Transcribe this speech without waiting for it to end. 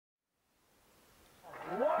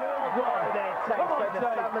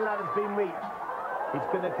the summit ladder has been reached. He's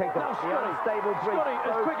going to take the unstable bridge.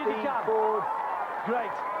 As quick as he can. Boards.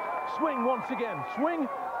 Great. Swing once again. Swing.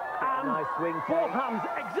 And nice swing. both hands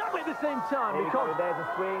exactly at the same time. Because there's a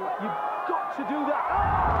swing. You've got to do that.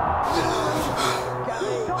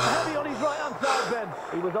 Got heavy on his right hand side, Ben.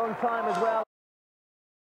 He was on time as well.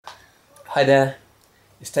 Hi there,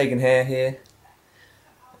 it's Teige here,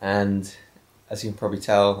 and as you can probably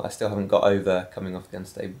tell, I still haven't got over coming off the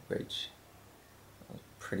unstable bridge. I was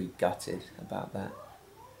pretty gutted about that.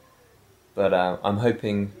 But I'm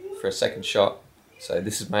hoping for a second shot, so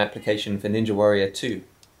this is my application for NWUK2.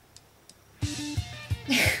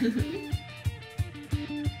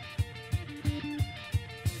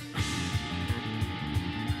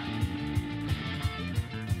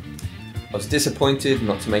 I was disappointed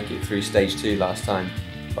not to make it through stage 2 last time,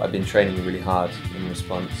 but I've been training really hard in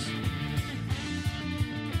response.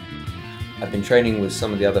 I've been training with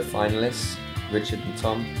some of the other finalists, Richard and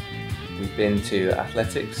Tom. We've been to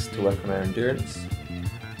athletics to work on our endurance.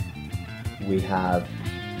 We have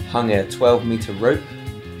hung a 12-meter rope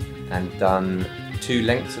and done 2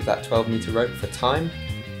 lengths of that 12-meter rope for time,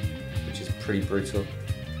 which is pretty brutal.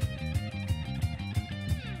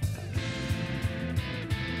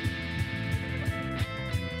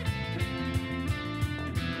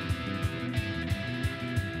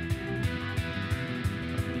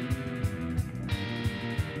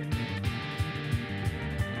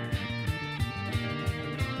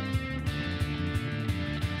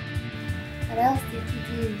 What else did you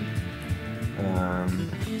do?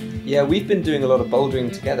 Yeah, we've been doing a lot of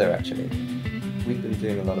bouldering together actually. We've been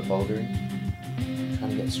doing a lot of bouldering,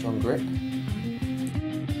 trying to get strong grip.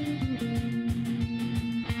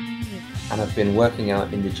 And I've been working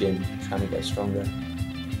out in the gym, trying to get stronger.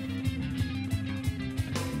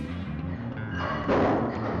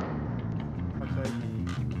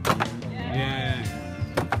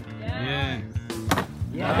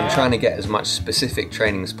 I've been trying to get as much specific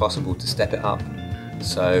training as possible to step it up.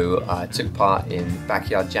 So I took part in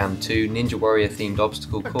Backyard Jam 2 Ninja Warrior themed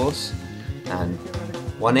obstacle course and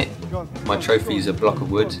won it. My trophy is a block of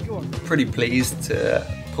wood. Pretty pleased to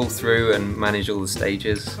pull through and manage all the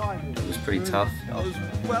stages. It was pretty tough.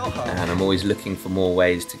 And I'm always looking for more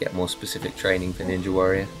ways to get more specific training for Ninja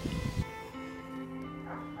Warrior.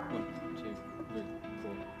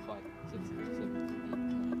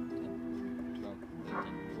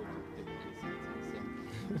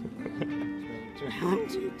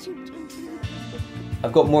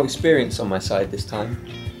 I've got more experience on my side this time,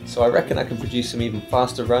 so I reckon I can produce some even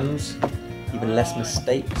faster runs, even less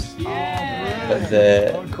mistakes. But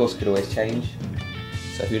the course could always change,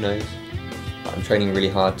 so who knows. But I'm training really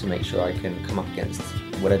hard to make sure I can come up against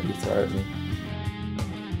whatever you throw at me.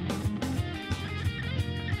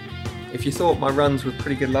 If you thought my runs were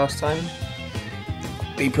pretty good last time,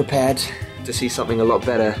 be prepared to see something a lot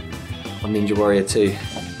better on Ninja Warrior 2.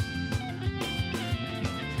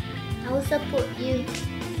 I will support you.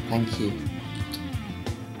 Thank you.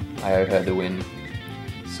 I owe her the win,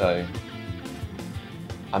 so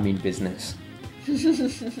I mean business.